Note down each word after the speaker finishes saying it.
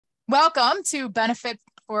Welcome to Benefit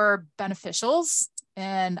for Beneficials,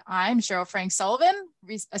 and I'm Cheryl Frank Sullivan,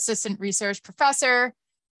 Assistant Research Professor,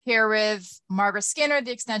 here with Margaret Skinner,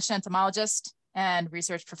 the Extension Entomologist and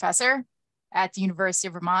Research Professor at the University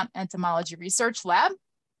of Vermont Entomology Research Lab.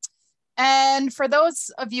 And for those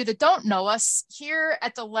of you that don't know us, here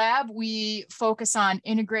at the lab, we focus on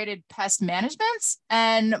integrated pest management,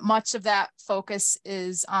 and much of that focus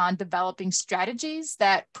is on developing strategies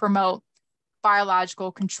that promote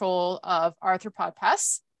biological control of arthropod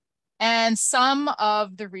pests. And some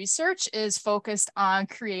of the research is focused on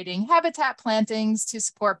creating habitat plantings to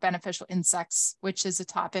support beneficial insects, which is the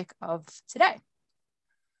topic of today.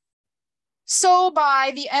 So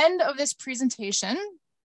by the end of this presentation,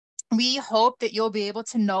 we hope that you'll be able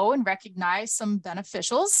to know and recognize some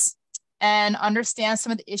beneficials and understand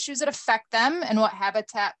some of the issues that affect them and what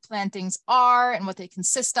habitat plantings are and what they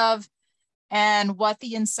consist of, and what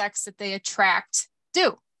the insects that they attract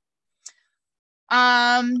do.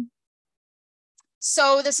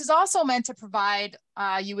 So this is also meant to provide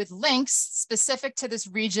you with links specific to this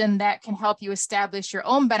region that can help you establish your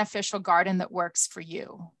own beneficial garden that works for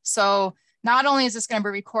you. So not only is this going to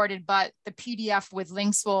be recorded, but the PDF with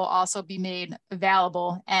links will also be made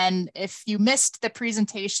available. And if you missed the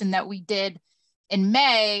presentation that we did in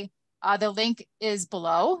May, the link is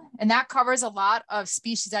below, and that covers a lot of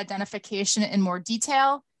species identification in more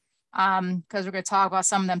detail, because we're going to talk about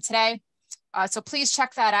some of them today. So please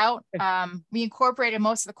check that out. We incorporated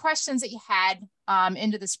most of the questions that you had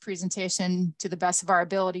into this presentation to the best of our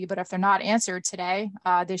ability, but if they're not answered today,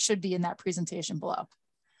 they should be in that presentation below.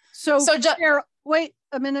 So Cheryl, wait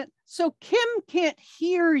a minute. So Kim can't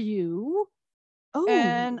hear you. Oh.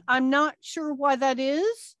 And I'm not sure why that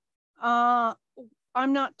is.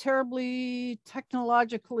 I'm not terribly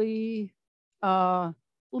technologically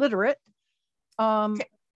literate. Can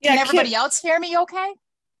everybody else hear me okay?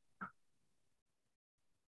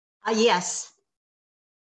 Yes.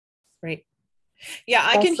 Great. Yeah,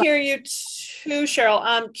 I can hear you too,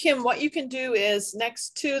 Cheryl. Kim, what you can do is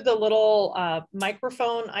next to the little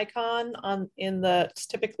microphone icon it's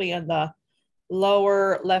typically on the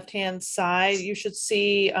lower left-hand side, you should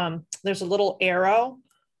see there's a little arrow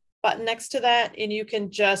button next to that, and you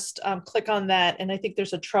can just click on that, and I think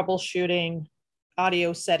there's a troubleshooting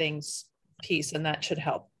audio settings piece, and that should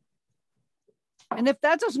help. And if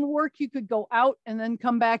that doesn't work, you could go out and then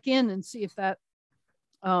come back in and see if that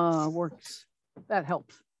works. That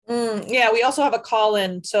helps. Yeah, we also have a call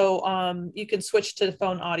in, so you can switch to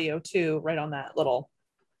phone audio too, right on that little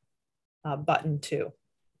button too.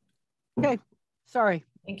 Okay, sorry.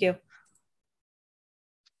 Thank you.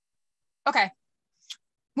 Okay.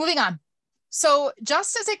 Moving on. So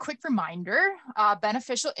just as a quick reminder,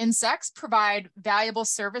 beneficial insects provide valuable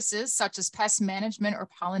services such as pest management or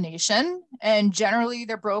pollination. And generally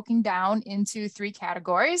they're broken down into three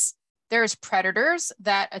categories. There's predators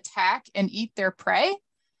that attack and eat their prey.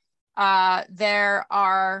 There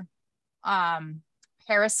are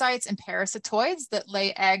parasites and parasitoids that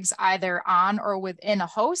lay eggs either on or within a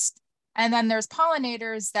host. And then there's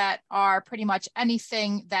pollinators that are pretty much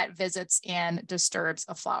anything that visits and disturbs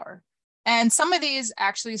a flower. And some of these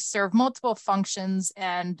actually serve multiple functions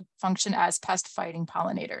and function as pest fighting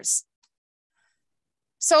pollinators.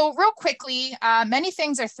 So real quickly, many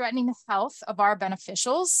things are threatening the health of our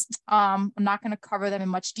beneficials. I'm not going to cover them in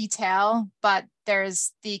much detail, but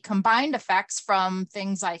there's the combined effects from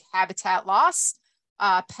things like habitat loss,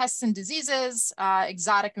 pests and diseases,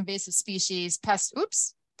 exotic invasive species,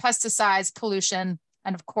 pesticides, pollution,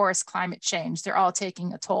 and of course, climate change. They're all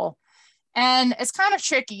taking a toll. And it's kind of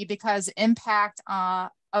tricky because the impact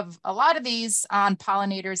of a lot of these on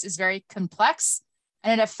pollinators is very complex,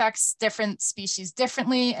 and it affects different species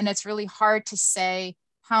differently. And it's really hard to say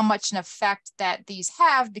how much an effect that these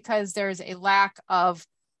have because there's a lack of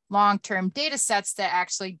long-term data sets that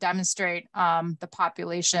actually demonstrate the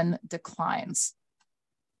population declines.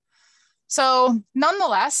 So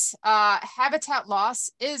nonetheless, habitat loss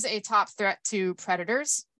is a top threat to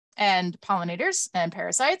predators and pollinators and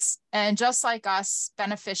parasites. And just like us,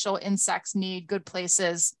 beneficial insects need good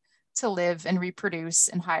places to live and reproduce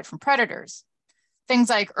and hide from predators. Things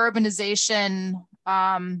like urbanization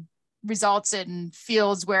results in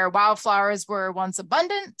fields where wildflowers were once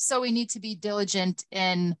abundant. So we need to be diligent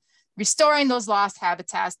in restoring those lost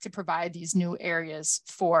habitats to provide these new areas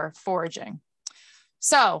for foraging.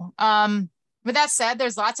 So with that said,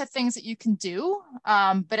 there's lots of things that you can do,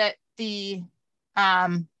 but at the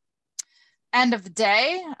end of the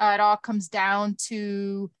day, it all comes down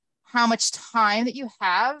to how much time that you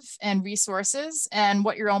have and resources and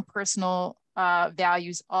what your own personal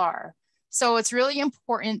values are. So it's really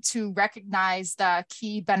important to recognize the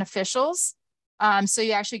key beneficials. So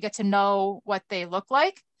you actually get to know what they look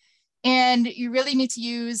like. And you really need to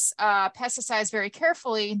use pesticides very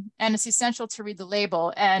carefully, and it's essential to read the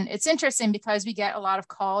label. And it's interesting because we get a lot of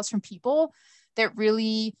calls from people that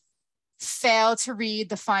really fail to read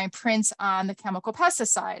the fine print on the chemical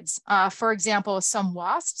pesticides. For example, some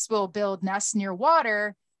wasps will build nests near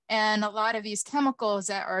water, and a lot of these chemicals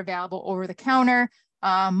that are available over the counter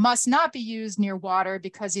must not be used near water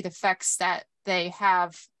because of the effects that they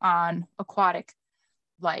have on aquatic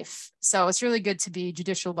life. So it's really good to be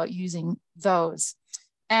judicial about using those.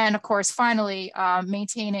 And of course, finally,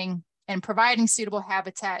 maintaining and providing suitable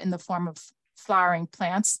habitat in the form of flowering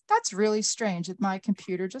plants. That's really strange that my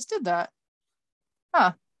computer just did that.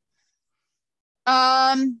 Huh.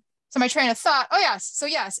 So my train of thought, oh yes, so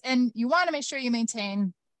yes, and you want to make sure you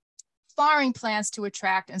maintain flowering plants to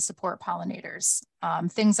attract and support pollinators.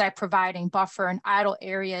 Things like providing buffer and idle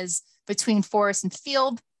areas between forest and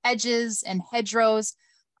field, edges and hedgerows.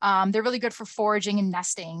 They're really good for foraging and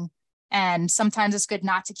nesting. And sometimes it's good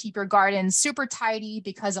not to keep your garden super tidy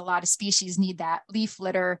because a lot of species need that leaf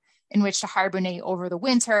litter in which to hibernate over the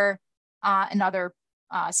winter. And other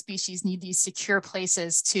species need these secure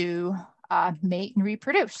places to mate and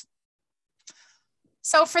reproduce.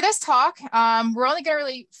 So for this talk, we're only going to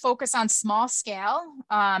really focus on small scale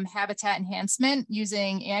habitat enhancement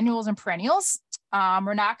using annuals and perennials.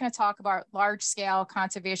 We're not going to talk about large scale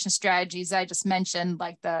conservation strategies I just mentioned,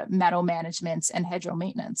 like the meadow management and hedgerow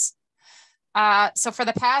maintenance. So for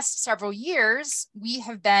the past several years, we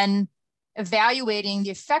have been evaluating the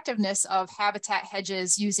effectiveness of habitat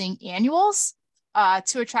hedges using annuals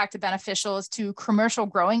to attract the beneficials to commercial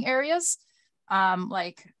growing areas,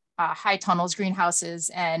 like high tunnels,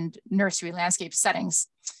 greenhouses, and nursery landscape settings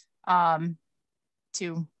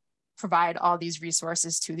to provide all these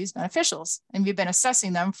resources to these beneficials. And we've been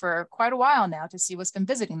assessing them for quite a while now to see what's been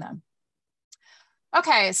visiting them.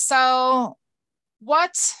 Okay, so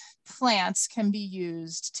what plants can be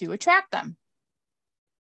used to attract them?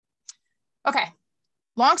 Okay,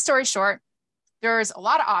 long story short, there's a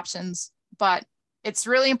lot of options, but it's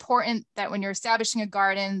really important that when you're establishing a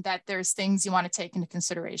garden that there's things you want to take into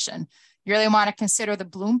consideration. You really want to consider the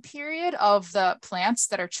bloom period of the plants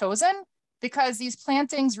that are chosen, because these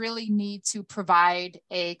plantings really need to provide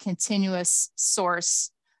a continuous source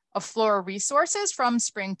of floral resources from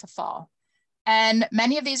spring to fall. And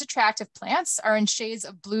many of these attractive plants are in shades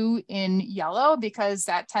of blue and yellow because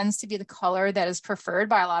that tends to be the color that is preferred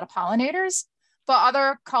by a lot of pollinators. But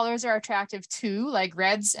other colors are attractive too, like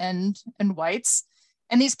reds and whites.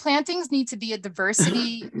 And these plantings need to be a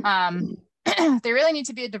diversity, they really need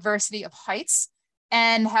to be a diversity of heights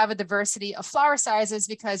and have a diversity of flower sizes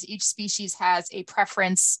because each species has a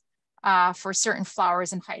preference for certain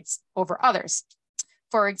flowers and heights over others.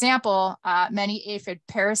 For example, many aphid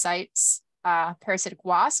parasites, parasitic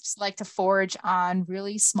wasps like to forage on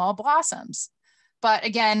really small blossoms. But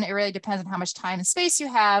again, it really depends on how much time and space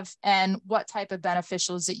you have and what type of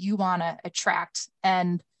beneficials that you want to attract,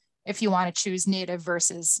 and if you want to choose native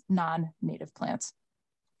versus non-native plants.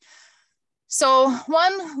 So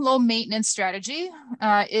one low maintenance strategy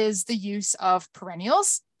is the use of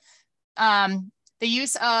perennials. The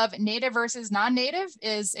use of native versus non-native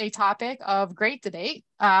is a topic of great debate,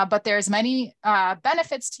 but there's many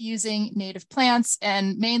benefits to using native plants,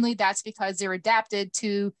 and mainly that's because they're adapted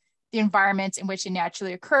to the environment in which they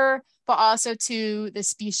naturally occur, but also to the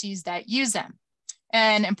species that use them.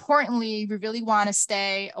 And importantly, we really want to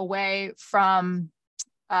stay away from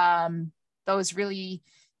those really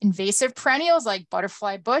invasive perennials like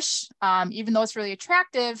butterfly bush. Even though it's really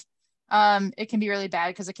attractive, it can be really bad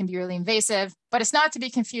because it can be really invasive, but it's not to be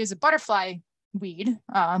confused with butterfly weed,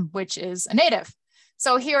 which is a native.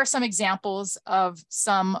 So here are some examples of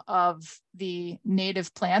some of the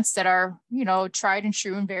native plants that are, you know, tried and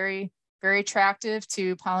true and very, very attractive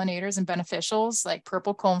to pollinators and beneficials, like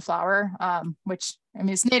purple coneflower, which I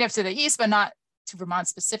mean, it's native to the east, but not to Vermont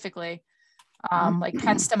specifically. Like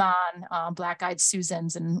penstemon, black-eyed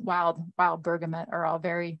Susans, and wild bergamot are all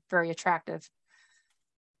very, very attractive.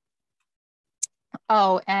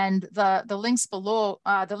 Oh, and the links below,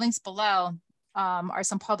 are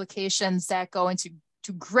some publications that go into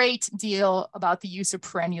great deal about the use of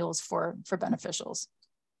perennials for beneficials.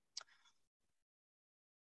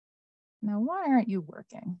 Now, why aren't you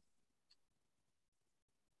working?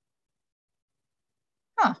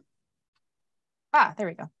 Huh. Ah, there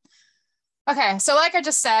we go. Okay, so like I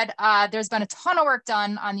just said, there's been a ton of work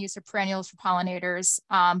done on the use of perennials for pollinators,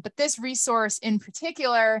 but this resource in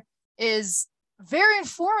particular is very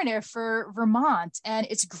informative for Vermont. And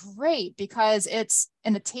it's great because it's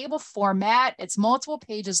in a table format, it's multiple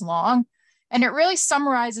pages long, and it really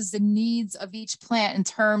summarizes the needs of each plant in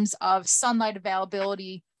terms of sunlight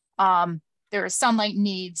availability, their sunlight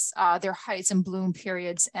needs, their heights and bloom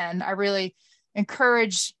periods. And I really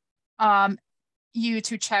encourage you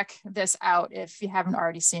to check this out if you haven't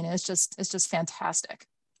already seen it. It's just fantastic.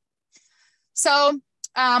 So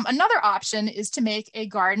another option is to make a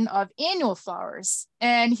garden of annual flowers.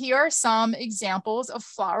 And here are some examples of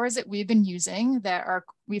flowers that we've been using that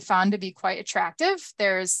we found to be quite attractive.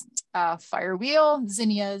 There's firewheel,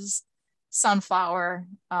 zinnias, sunflower,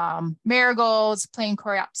 marigolds, plain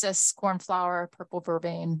coreopsis, cornflower, purple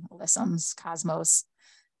vervain, alyssums, cosmos.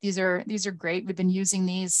 These are great. We've been using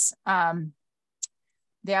these.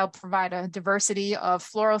 They'll provide a diversity of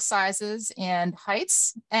floral sizes and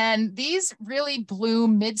heights. And these really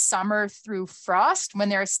bloom midsummer through frost when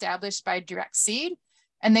they're established by direct seed.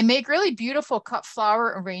 And they make really beautiful cut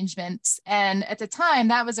flower arrangements. And at the time,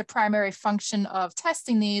 that was a primary function of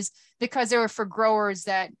testing these because they were for growers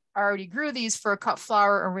that already grew these for cut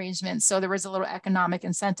flower arrangements. So there was a little economic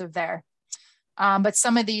incentive there. But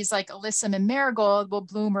some of these like alyssum and marigold will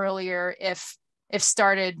bloom earlier if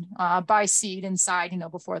started by seed inside,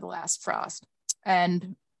 before the last frost.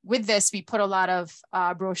 And with this, we put a lot of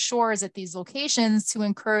brochures at these locations to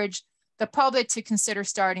encourage the public to consider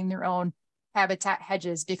starting their own habitat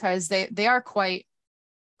hedges because they are quite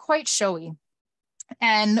showy.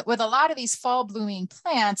 And with a lot of these fall blooming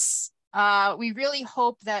plants, we really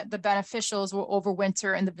hope that the beneficials will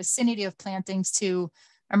overwinter in the vicinity of plantings to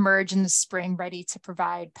emerge in the spring, ready to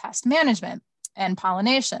provide pest management and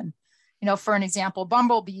pollination. For an example,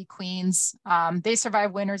 bumblebee queens, they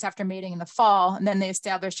survive winters after mating in the fall, and then they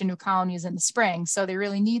establish new colonies in the spring. So they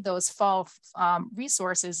really need those fall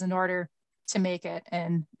resources in order to make it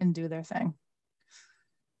and do their thing.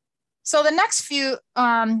 So the next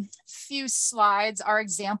few slides are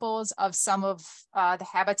examples of some of the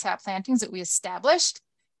habitat plantings that we established.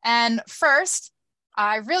 And first,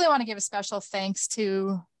 I really want to give a special thanks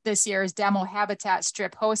to this year's demo habitat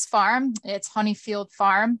strip host farm. It's Honeyfield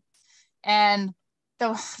Farm. And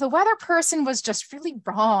the weather person was just really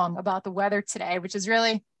wrong about the weather today, which is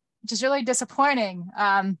really disappointing.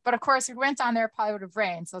 But of course, if we went on there, it probably would have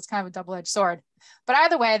rained. So it's kind of a double-edged sword. But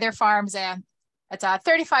either way, their farm's it's a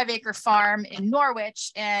 35-acre farm in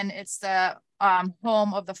Norwich, and it's the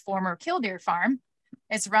home of the former Killdeer farm.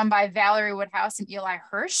 It's run by Valerie Woodhouse and Eli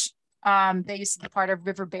Hirsch. They used to be part of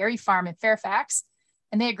Riverberry Farm in Fairfax.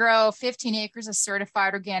 And they grow 15 acres of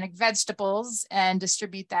certified organic vegetables and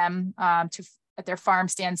distribute them at their farm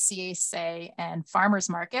stands, CSA, and farmers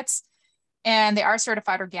markets. And they are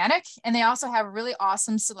certified organic. And they also have a really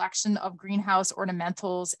awesome selection of greenhouse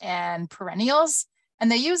ornamentals and perennials.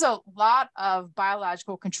 And they use a lot of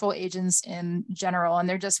biological control agents in general. And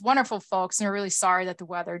they're just wonderful folks. And they're really sorry that the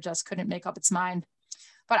weather just couldn't make up its mind.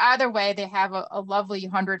 But either way, they have a lovely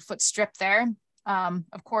 100-foot strip there.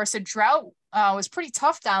 Of course, a drought was pretty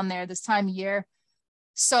tough down there this time of year.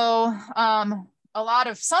 So a lot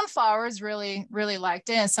of sunflowers really liked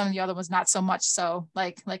it, and some of the other ones not so much so,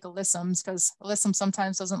 like alyssums, because alyssum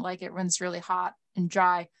sometimes doesn't like it when it's really hot and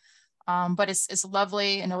dry. But it's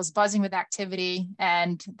lovely, and it was buzzing with activity.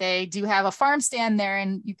 And they do have a farm stand there,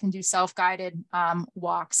 and you can do self-guided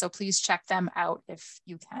walks. So please check them out if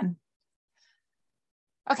you can.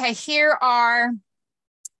 Okay, here are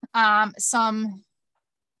some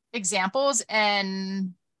examples.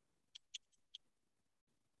 And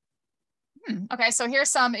okay, so here's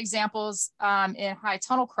some examples in high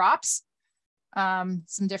tunnel crops,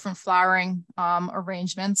 some different flowering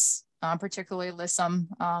arrangements, particularly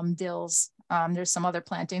alyssum, dills. There's some other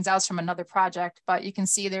plantings. That was from another project, but you can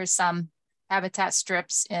see there's some habitat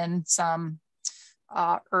strips in some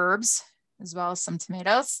herbs, as well as some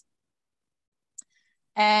tomatoes.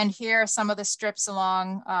 And here are some of the strips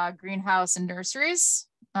along greenhouse and nurseries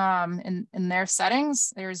in their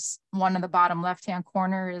settings. There's one in the bottom left-hand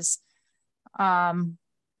corner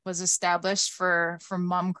was established for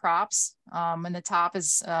mum crops. And the top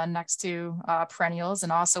is next to perennials,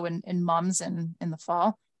 and also in mums in the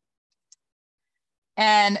fall.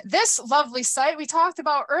 And this lovely site we talked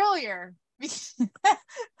about earlier,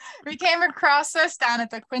 we came across this down at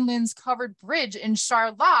the Quinlan's Covered Bridge in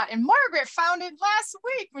Charlotte, and Margaret found it last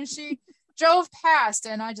week when she drove past,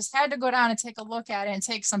 and I just had to go down and take a look at it and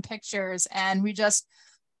take some pictures. And we just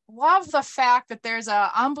love the fact that there's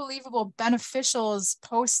a unbelievable beneficials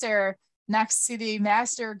poster next to the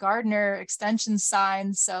Master Gardener extension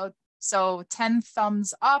sign. So 10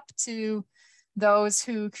 thumbs up to those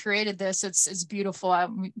who created this. It's beautiful.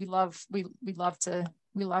 We love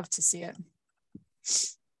to see it.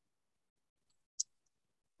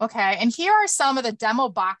 Okay, and here are some of the demo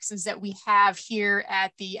boxes that we have here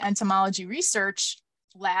at the Entomology Research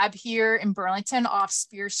Lab here in Burlington off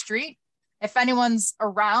Spear Street. If anyone's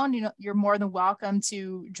around, you're more than welcome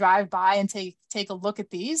to drive by and take a look at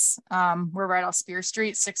these. We're right off Spear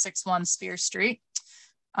Street, 661 Spear Street.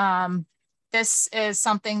 This is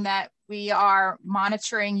something that we are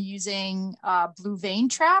monitoring using blue vein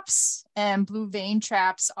traps, and blue vein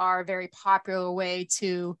traps are a very popular way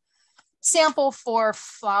to sample for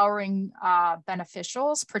flowering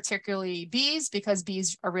beneficials, particularly bees, because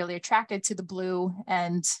bees are really attracted to the blue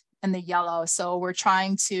and the yellow. So we're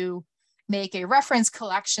trying to make a reference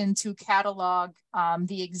collection to catalog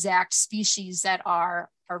the exact species that are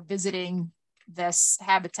visiting this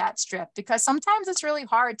habitat strip, because sometimes it's really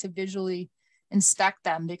hard to visually inspect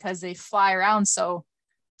them because they fly around so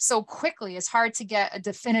quickly. It's hard to get a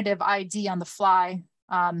definitive ID on the fly,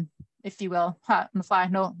 if you will, on the fly,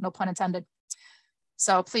 no pun intended.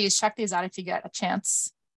 So please check these out if you get a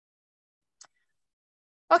chance.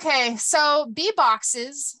 Okay, so bee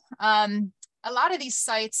boxes, a lot of these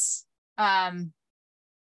sites,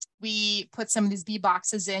 we put some of these bee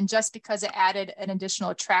boxes in just because it added an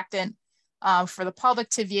additional attractant for the public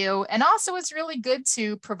to view. And also it's really good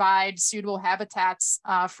to provide suitable habitats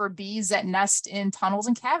for bees that nest in tunnels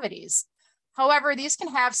and cavities. However, these can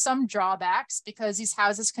have some drawbacks because these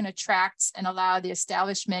houses can attract and allow the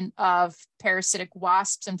establishment of parasitic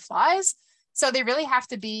wasps and flies. So they really have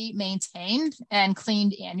to be maintained and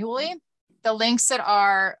cleaned annually. The links that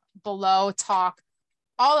are below talk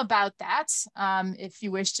all about that if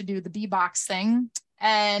you wish to do the bee box thing.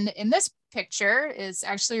 And in this picture is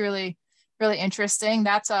actually really interesting.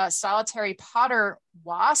 That's a solitary potter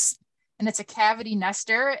wasp, and it's a cavity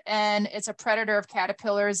nester, and it's a predator of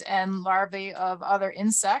caterpillars and larvae of other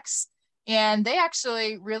insects. And they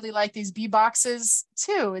actually really like these bee boxes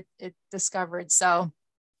too, it discovered. So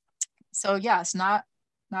yes, not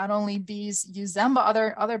only bees use them, but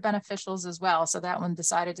other beneficials as well. So that one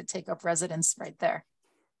decided to take up residence right there.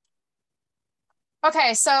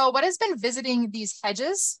 Okay, so what has been visiting these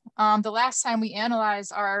hedges? The last time we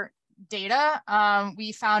analyzed our data,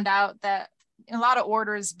 we found out that a lot of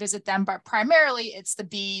orders visit them, but primarily it's the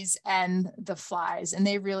bees and the flies, and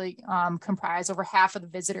they really comprise over half of the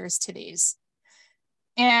visitors to these.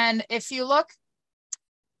 And if you look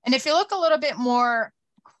a little bit more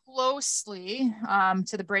closely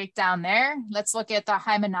to the breakdown there, let's look at the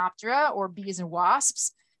Hymenoptera, or bees and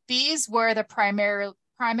wasps. Bees were the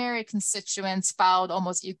primary constituents, followed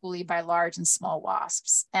almost equally by large and small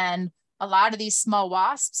wasps. And a lot of these small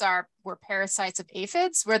wasps were parasites of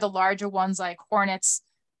aphids, where the larger ones like hornets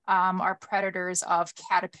are predators of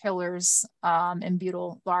caterpillars and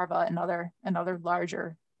beetle larvae and other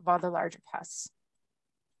larger pests.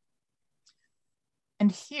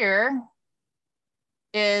 And here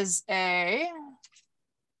is a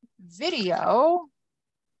video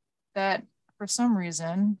that for some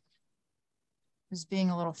reason is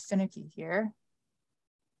being a little finicky here.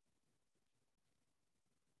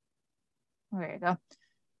 There you go.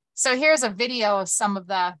 So here's a video of some of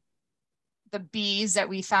the bees that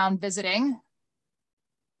we found visiting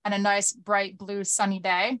on a nice, bright, blue, sunny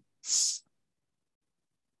day.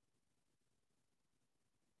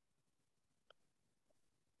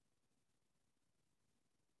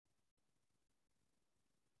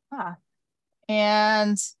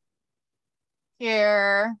 And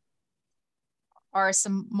here are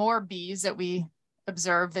some more bees that we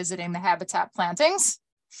observed visiting the habitat plantings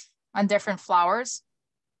on different flowers.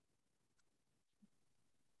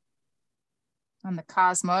 On the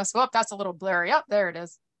cosmos. Whoop, that's a little blurry. Oh, there it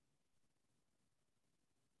is.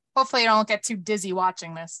 Hopefully you don't get too dizzy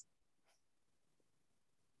watching this.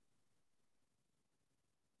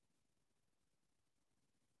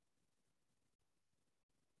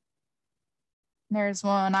 There's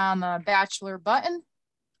one on the bachelor button.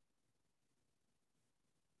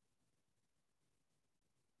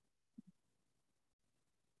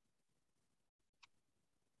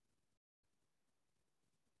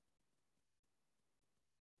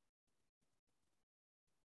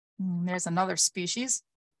 And there's another species.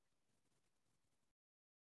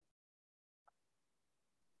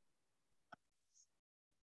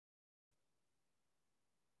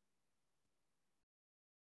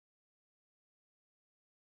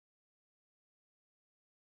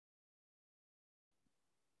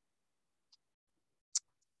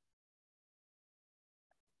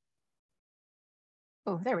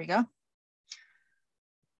 Oh, there we go.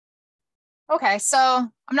 Okay, so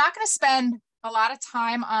I'm not going to spend a lot of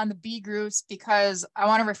time on the bee groups because I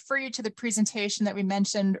want to refer you to the presentation that we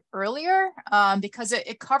mentioned earlier, because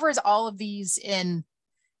it covers all of these in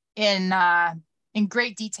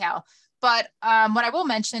great detail. But what I will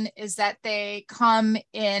mention is that they come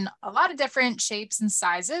in a lot of different shapes and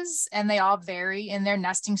sizes, and they all vary in their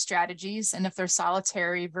nesting strategies and if they're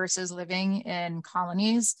solitary versus living in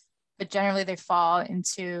colonies. But generally, they fall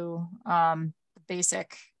into the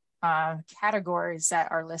basic categories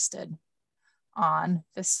that are listed on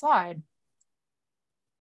this slide.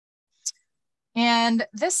 And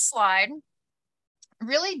this slide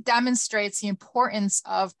really demonstrates the importance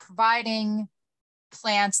of providing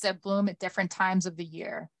plants that bloom at different times of the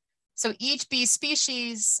year. So each bee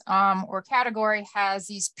species or category has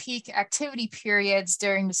these peak activity periods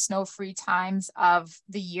during the snow-free times of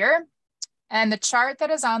the year. And the chart that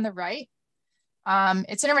is on the right,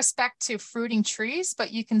 it's in respect to fruiting trees,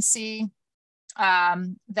 but you can see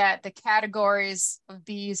that the categories of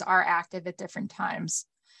bees are active at different times.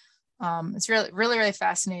 It's really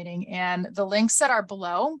fascinating. And the links that are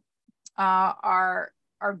below are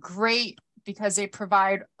great because they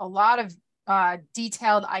provide a lot of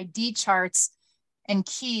detailed ID charts and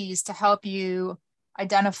keys to help you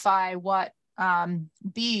identify what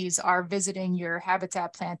bees are visiting your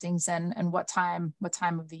habitat plantings and what time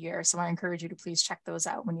of the year. So I encourage you to please check those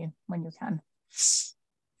out when you can.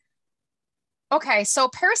 Okay, so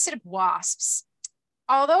parasitic wasps.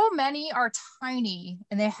 Although many are tiny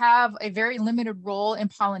and they have a very limited role in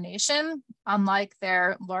pollination, unlike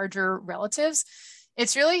their larger relatives,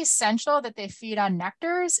 it's really essential that they feed on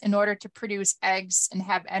nectars in order to produce eggs and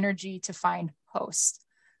have energy to find hosts.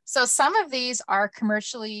 So some of these are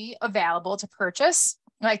commercially available to purchase,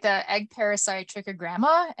 like the egg parasite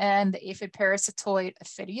trichogramma and the aphid parasitoid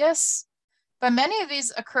ophidius. But many of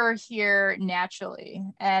these occur here naturally,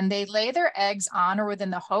 and they lay their eggs on or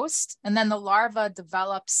within the host, and then the larva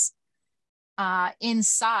develops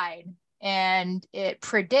inside, and it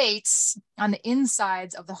predates on the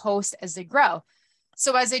insides of the host as they grow.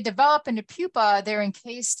 So as they develop into pupa, they're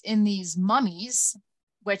encased in these mummies,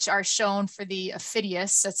 which are shown for the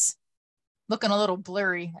ophidius. That's looking a little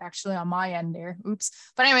blurry actually on my end there. Oops.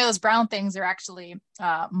 But anyway, those brown things are actually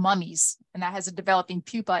mummies, and that has a developing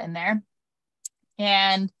pupa in there.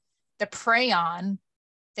 And the prayon,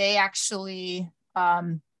 they actually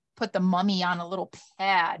put the mummy on a little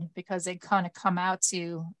pad because they kind of come out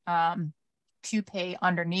to pupae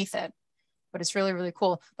underneath it. But it's really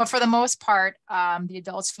cool. But for the most part, the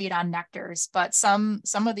adults feed on nectars, but some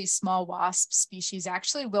of these small wasp species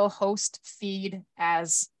actually will host feed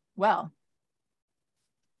as well.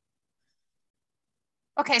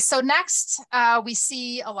 Okay, so next we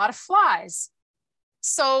see a lot of flies.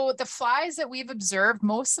 So the flies that we've observed,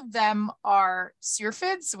 most of them are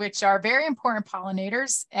syrphids, which are very important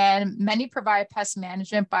pollinators, and many provide pest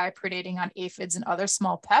management by predating on aphids and other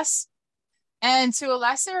small pests. And to a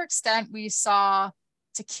lesser extent, we saw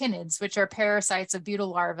tachinids, which are parasites of beetle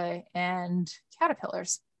larvae and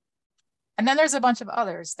caterpillars. And then there's a bunch of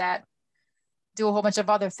others that do a whole bunch of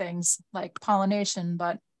other things like pollination,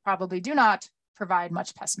 but probably do not provide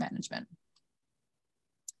much pest management.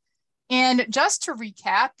 And just to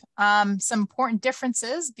recap, some important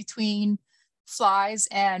differences between flies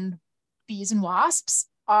and bees and wasps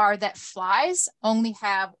are that flies only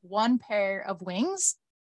have one pair of wings,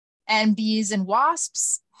 and bees and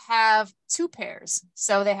wasps have two pairs.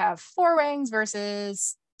 So they have 4 wings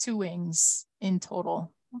versus 2 wings in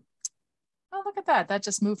total. Oh, look at that. That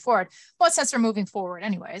just moved forward. Well, since we're moving forward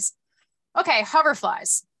anyways. Okay,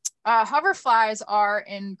 hoverflies. Hoverflies are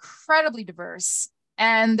incredibly diverse,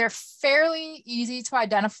 and they're fairly easy to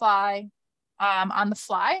identify on the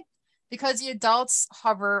fly because the adults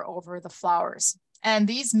hover over the flowers. And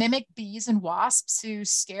these mimic bees and wasps to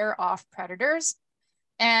scare off predators.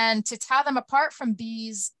 And to tell them apart from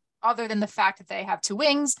bees, other than the fact that they have 2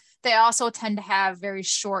 wings, they also tend to have very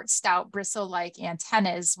short, stout, bristle-like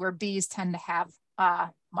antennas, where bees tend to have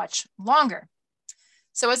much longer.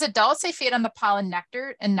 So as adults, they feed on the pollen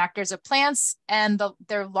nectar and nectars of plants, and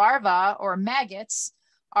their larvae or maggots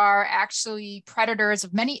are actually predators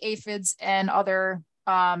of many aphids and other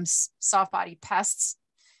soft-bodied pests.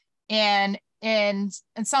 And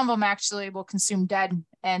some of them actually will consume dead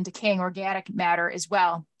and decaying organic matter as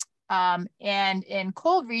well. And in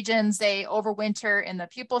cold regions, they overwinter in the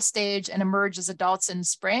pupal stage and emerge as adults in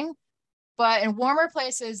spring. But in warmer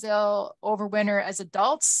places, they'll overwinter as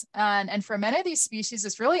adults. And for many of these species,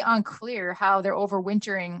 it's really unclear how their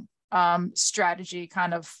overwintering strategy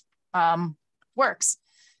kind of works.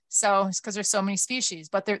 So it's because there's so many species,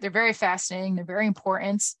 but they're very fascinating. They're very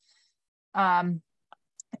important.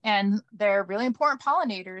 And they're really important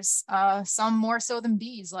pollinators, some more so than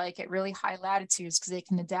bees, like at really high latitudes, because they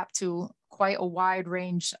can adapt to quite a wide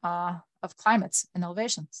range of climates and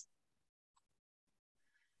elevations.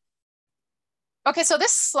 Okay, so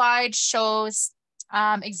this slide shows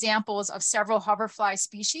examples of several hoverfly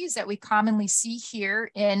species that we commonly see here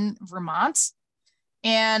in Vermont.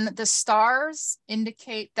 And the stars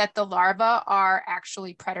indicate that the larvae are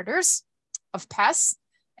actually predators of pests.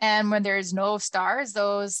 And when there's no stars,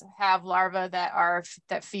 those have larvae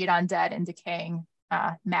that feed on dead and decaying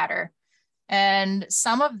matter. And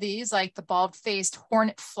some of these, like the bulb-faced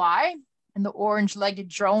hornet fly and the orange-legged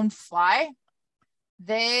drone fly,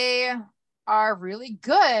 they are really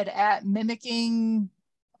good at mimicking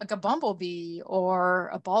like a bumblebee or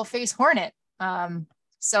a bald-faced hornet.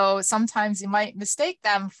 So sometimes you might mistake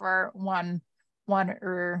them for one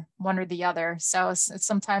or the other. So it's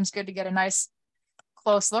sometimes good to get a nice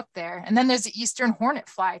close look there. And then there's the eastern hornet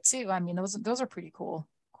fly too. I mean, those are pretty cool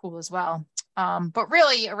as well. But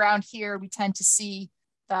really around here, we tend to see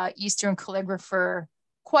the eastern calligrapher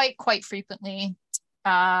quite frequently.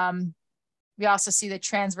 We also see the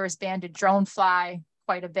transverse banded drone fly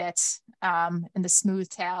quite a bit, and the smooth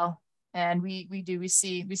tail. And we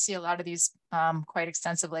see a lot of these quite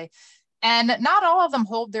extensively. And not all of them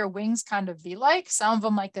hold their wings kind of V-like. Some of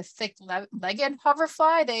them, like the thick-legged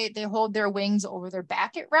hoverfly, they hold their wings over their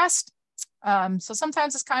back at rest. So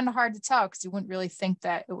sometimes it's kind of hard to tell because you wouldn't really think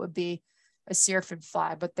that it would be a syrphid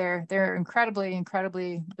fly, but they're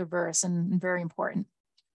incredibly diverse and very important.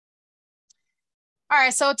 All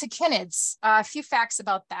right, so tachinids, a few facts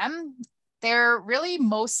about them. They're really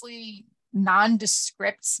mostly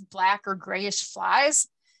nondescript black or grayish flies,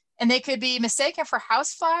 and they could be mistaken for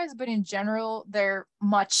house flies, but in general, they're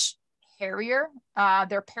much hairier.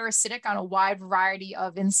 They're parasitic on a wide variety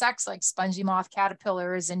of insects like spongy moth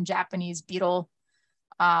caterpillars and Japanese beetle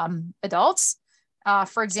adults.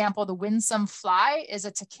 For example, the winsome fly is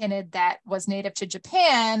a tachinid that was native to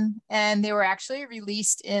Japan, and they were actually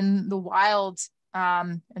released in the wild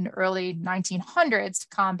in the early 1900s to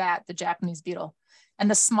combat the Japanese beetle.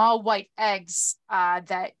 And the small white eggs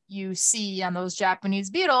that you see on those Japanese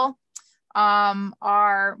beetle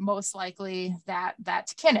are most likely that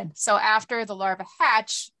tachinid. So after the larvae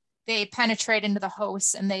hatch, they penetrate into the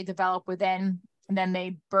host and they develop within, and then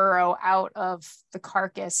they burrow out of the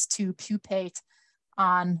carcass to pupate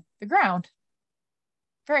on the ground.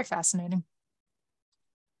 Very fascinating.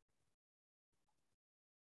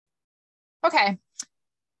 Okay,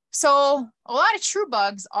 so a lot of true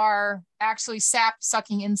bugs are actually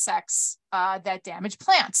sap-sucking insects that damage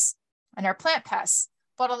plants and are plant pests.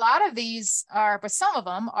 But some of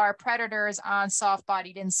them are predators on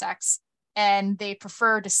soft-bodied insects, and they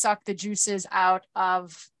prefer to suck the juices out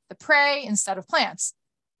of the prey instead of plants.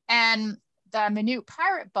 And the minute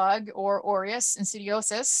pirate bug, or Aureus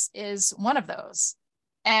insidiosus, is one of those.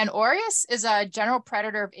 And Aureus is a general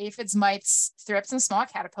predator of aphids, mites, thrips, and small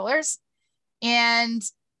caterpillars. And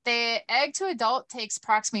the egg to adult takes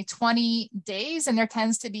approximately 20 days, and there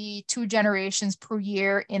tends to be 2 generations per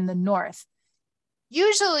year in the north.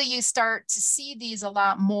 Usually you start to see these a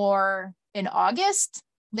lot more in August,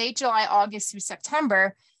 late July, August through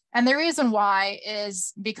September. And the reason why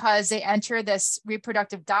is because they enter this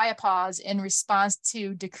reproductive diapause in response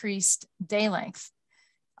to decreased day length.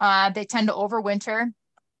 They tend to overwinter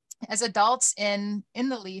as adults in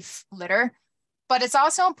the leaf litter. But it's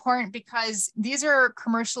also important because these are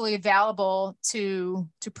commercially available to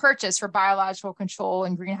purchase for biological control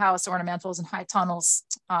in greenhouse ornamentals and high tunnels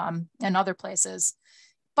and other places.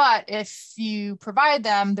 But if you provide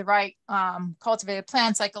them the right cultivated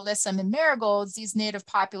plants like alyssum and marigolds, these native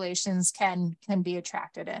populations can be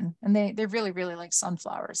attracted in. And they really like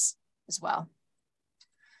sunflowers as well.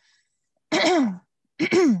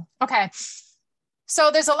 Okay. So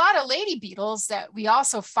there's a lot of lady beetles that we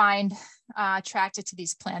also find attracted to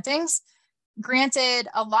these plantings. Granted,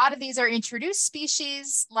 a lot of these are introduced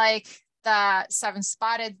species like the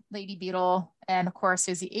 7-spotted lady beetle. And of course,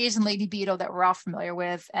 there's the Asian lady beetle that we're all familiar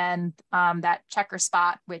with, and that checker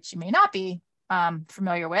spot, which you may not be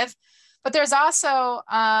familiar with. But there's also,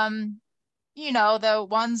 the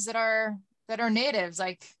ones that are natives,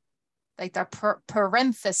 like the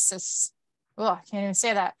parenthesis. Oh, I can't even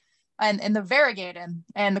say that. And the variegated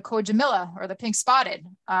and the cojamilla, or the pink spotted.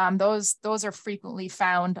 Those are frequently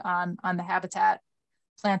found on the habitat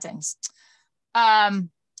plantings.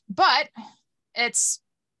 But it's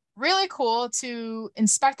really cool to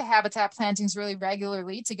inspect the habitat plantings really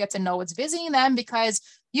regularly to get to know what's visiting them, because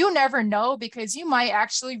you never know, because you might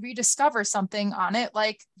actually rediscover something on it,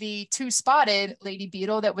 like the 2-spotted lady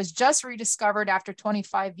beetle that was just rediscovered after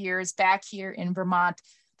 25 years back here in Vermont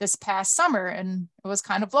this past summer, and it was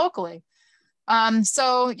kind of locally.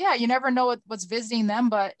 So yeah, you never know what's visiting them,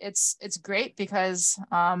 but it's great because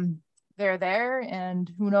they're there,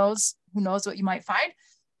 and who knows what you might find.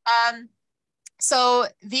 So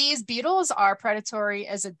these beetles are predatory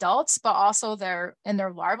as adults, but also they're in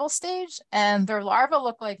their larval stage, and their larvae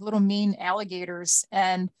look like little mean alligators.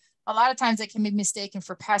 And a lot of times they can be mistaken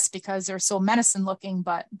for pests because they're so menacing looking,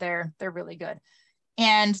 but they're really good.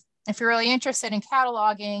 And if you're really interested in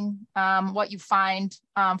cataloging what you find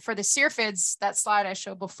for the syrphids, that slide I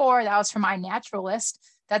showed before, that was from iNaturalist.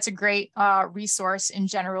 That's a great resource in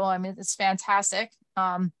general. I mean, it's fantastic.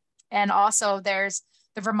 And also there's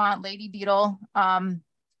the Vermont lady beetle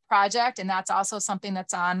project, and that's also something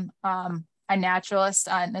that's on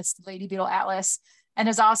iNaturalist, and it's the Lady Beetle Atlas. And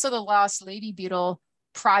there's also the Lost Lady Beetle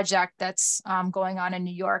project that's going on in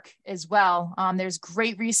New York as well. There's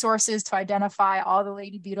great resources to identify all the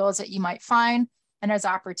lady beetles that you might find, and there's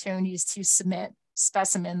opportunities to submit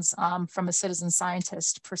specimens from a citizen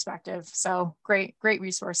scientist perspective. So great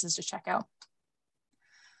resources to check out.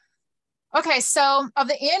 Okay, so of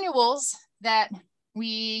the annuals that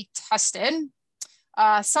we tested,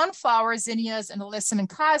 sunflower, zinnias, and alyssum and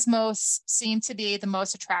cosmos seem to be the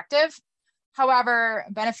most attractive. However,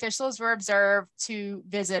 beneficials were observed to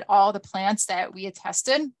visit all the plants that we had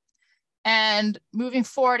tested. And moving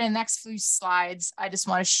forward in the next few slides, I just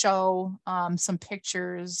want to show some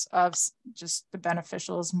pictures of just the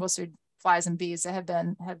beneficials, mostly flies and bees that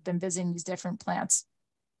have been visiting these different plants.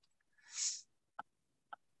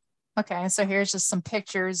 Okay, so here's just some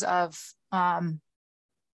pictures of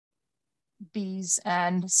bees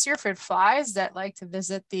and syrphid flies that like to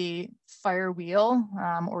visit the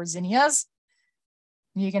firewheel or zinnias.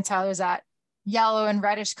 You can tell there's that yellow and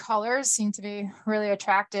reddish colors seem to be really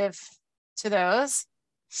attractive to those.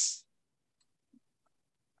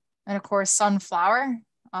 And of course, sunflower.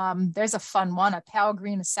 There's a fun one, a pale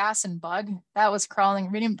green assassin bug that was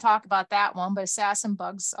crawling. We didn't talk about that one, but assassin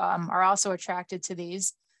bugs are also attracted to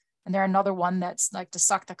these. And they're another one that's like to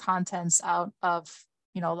suck the contents out of,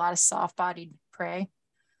 a lot of soft-bodied prey.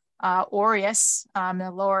 Aureus in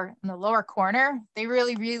the lower corner, they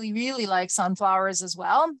really like sunflowers as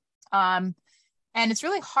well. And it's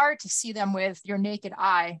really hard to see them with your naked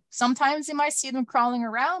eye. Sometimes you might see them crawling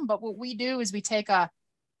around, but what we do is we take a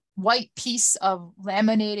white piece of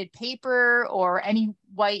laminated paper or any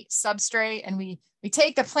white substrate, and we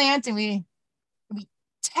take the plant and we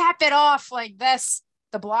tap it off like this,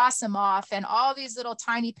 the blossom off, and all these little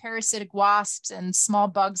tiny parasitic wasps and small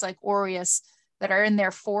bugs like Aureus that are in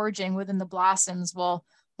there foraging within the blossoms will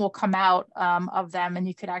come out of them, and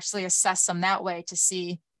you could actually assess them that way to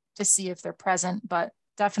see if they're present. But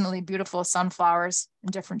definitely beautiful sunflowers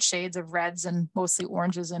in different shades of reds and mostly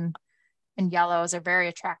oranges and yellows are very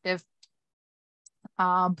attractive.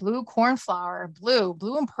 Blue cornflower,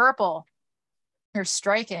 blue and purple, they're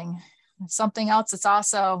striking. Something else that's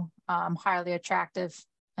also highly attractive,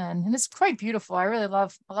 and it's quite beautiful. I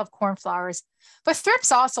love cornflowers, but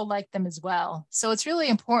thrips also like them as well. So it's really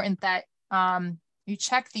important that you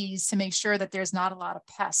check these to make sure that there's not a lot of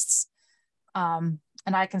pests. And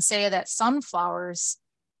I can say that sunflowers,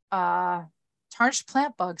 tarnished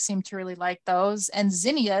plant bugs seem to really like those, and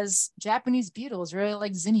zinnias, Japanese beetles really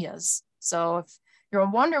like zinnias. So if you're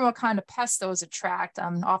wondering what kind of pests those attract,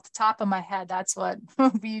 off the top of my head, that's what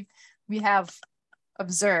we have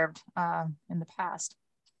observed in the past.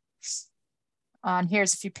 And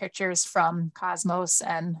here's a few pictures from Cosmos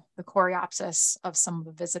and the Coreopsis of some of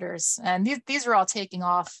the visitors. And these are all taking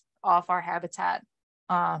off our habitat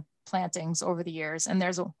plantings over the years. And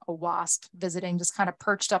there's a wasp visiting, just kind of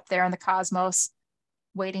perched up there in the Cosmos,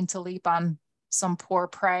 waiting to leap on some poor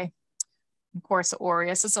prey. Of course,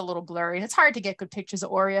 Aureus, it's a little blurry. It's hard to get good pictures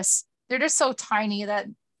of Aureus. They're just so tiny that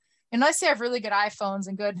unless you have really good iPhones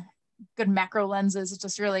and good macro lenses, it's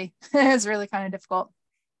just really, it's really kind of difficult.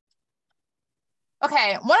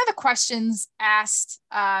 Okay, one of the questions asked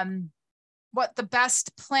what the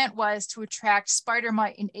best plant was to attract spider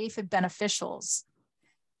mite and aphid beneficials.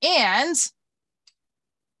 And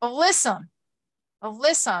alyssum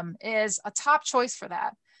is a top choice for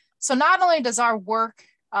that. So not only does our work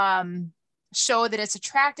show that it's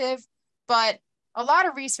attractive, but a lot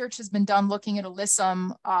of research has been done looking at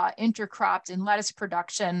alyssum intercropped in lettuce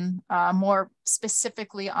production, more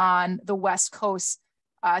specifically on the West Coast,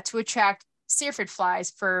 to attract syrphid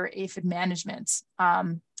flies for aphid management.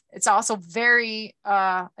 It's also very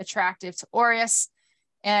attractive to Aureus,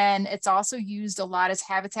 and it's also used a lot as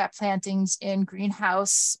habitat plantings in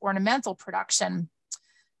greenhouse ornamental production.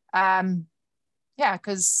 Yeah,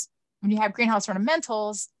 because when you have greenhouse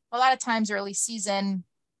ornamentals, a lot of times early season,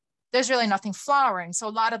 there's really nothing flowering. So a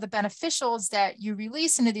lot of the beneficials that you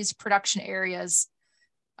release into these production areas,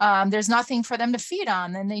 there's nothing for them to feed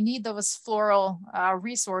on, and they need those floral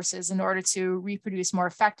resources in order to reproduce more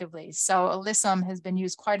effectively. So alyssum has been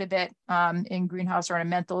used quite a bit in greenhouse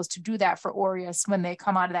ornamentals to do that for Aureus when they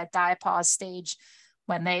come out of that diapause stage,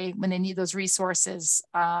 when they need those resources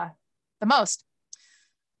the most.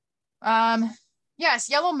 Yes,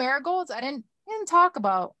 yellow marigolds. I didn't talk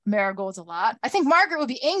about marigolds a lot. I think Margaret would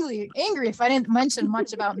be angry if I didn't mention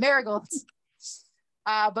much about marigolds.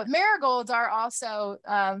 But marigolds are also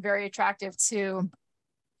very attractive to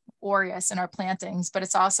Aureus in our plantings, but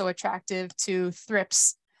it's also attractive to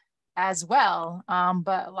thrips as well.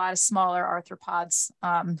 But a lot of smaller arthropods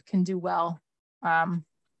can do well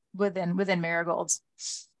within marigolds.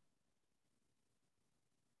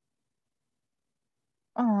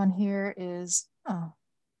 On here is, oh,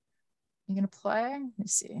 you gonna play? Let me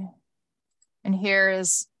see. And here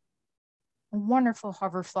is a wonderful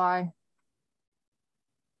hoverfly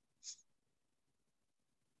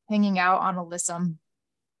hanging out on alyssum.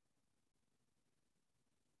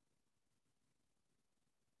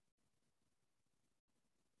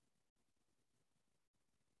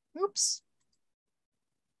 Oops.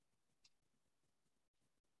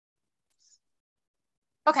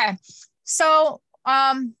 Okay, so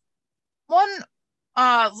one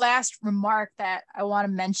last remark that I want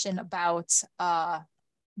to mention about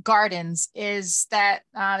gardens is that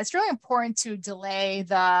it's really important to delay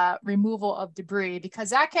the removal of debris,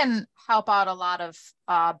 because that can help out a lot of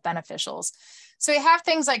beneficials. So you have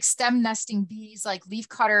things like stem nesting bees, like leaf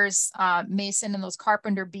cutters, mason, and those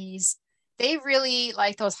carpenter bees. They really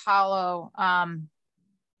like those hollow,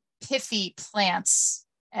 pithy plants.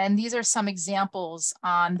 And these are some examples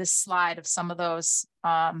on this slide of some of those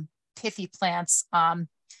pithy plants.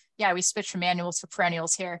 Yeah, we switched from annuals to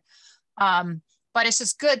perennials here. But it's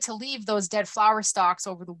just good to leave those dead flower stalks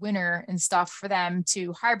over the winter and stuff for them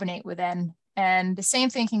to hibernate within. And the same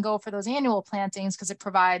thing can go for those annual plantings, because it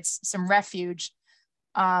provides some refuge,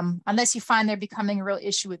 unless you find they're becoming a real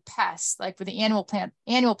issue with pests. Like with the annual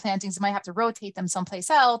plantings, you might have to rotate them someplace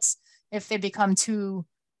else if they become too,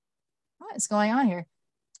 what is going on here?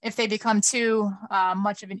 If they become too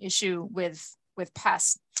much of an issue with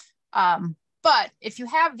pests. But if you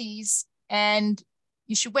have these, and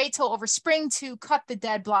you should wait till over spring to cut the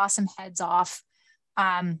dead blossom heads off,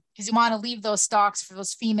 because you want to leave those stalks for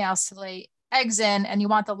those females to lay eggs in, and you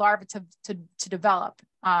want the larvae to develop.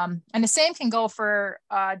 And the same can go for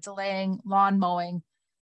delaying lawn mowing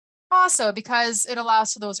also, because it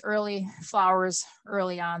allows for those early flowers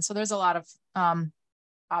early on. So there's a lot of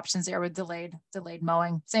options there with delayed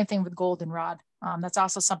mowing. Same thing with goldenrod. That's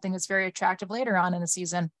also something that's very attractive later on in the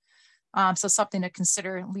season. So something to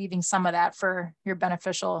consider, leaving some of that for your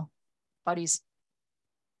beneficial buddies.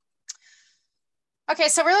 Okay,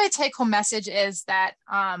 so really the take-home message is that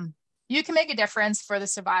you can make a difference for the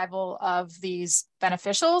survival of these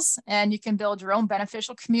beneficials, and you can build your own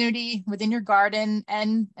beneficial community within your garden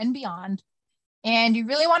and beyond. And you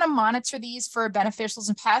really want to monitor these for beneficials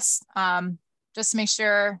and pests, just to make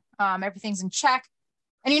sure everything's in check.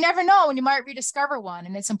 And you never know when you might rediscover one.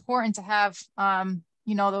 And it's important to have,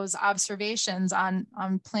 you know, those observations on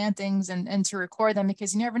plantings and to record them,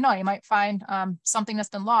 because you never know. You might find something that's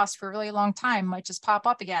been lost for a really long time might just pop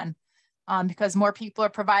up again, because more people are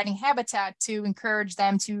providing habitat to encourage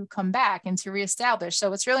them to come back and to reestablish.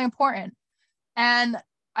 So it's really important. And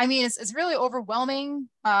I mean, it's really overwhelming,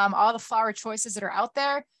 all the flower choices that are out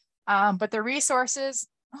there, but the resources,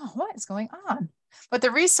 oh, what is going on? But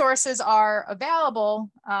the resources are available,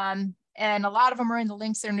 and a lot of them are in the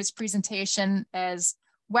links that are in this presentation, as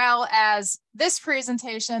well as this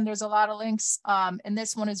presentation. There's a lot of links in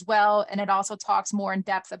this one as well, and it also talks more in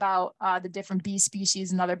depth about the different bee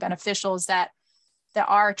species and other beneficials that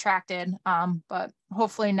are attracted. But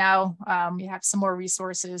hopefully now you have some more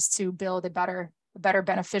resources to build a better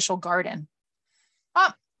beneficial garden.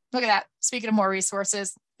 Oh, look at that. Speaking of more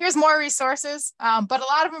resources, here's more resources, but a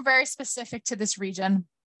lot of them very specific to this region.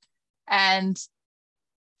 And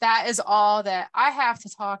that is all that I have to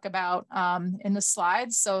talk about in the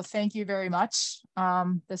slides. So thank you very much.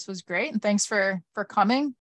 This was great. And thanks for coming.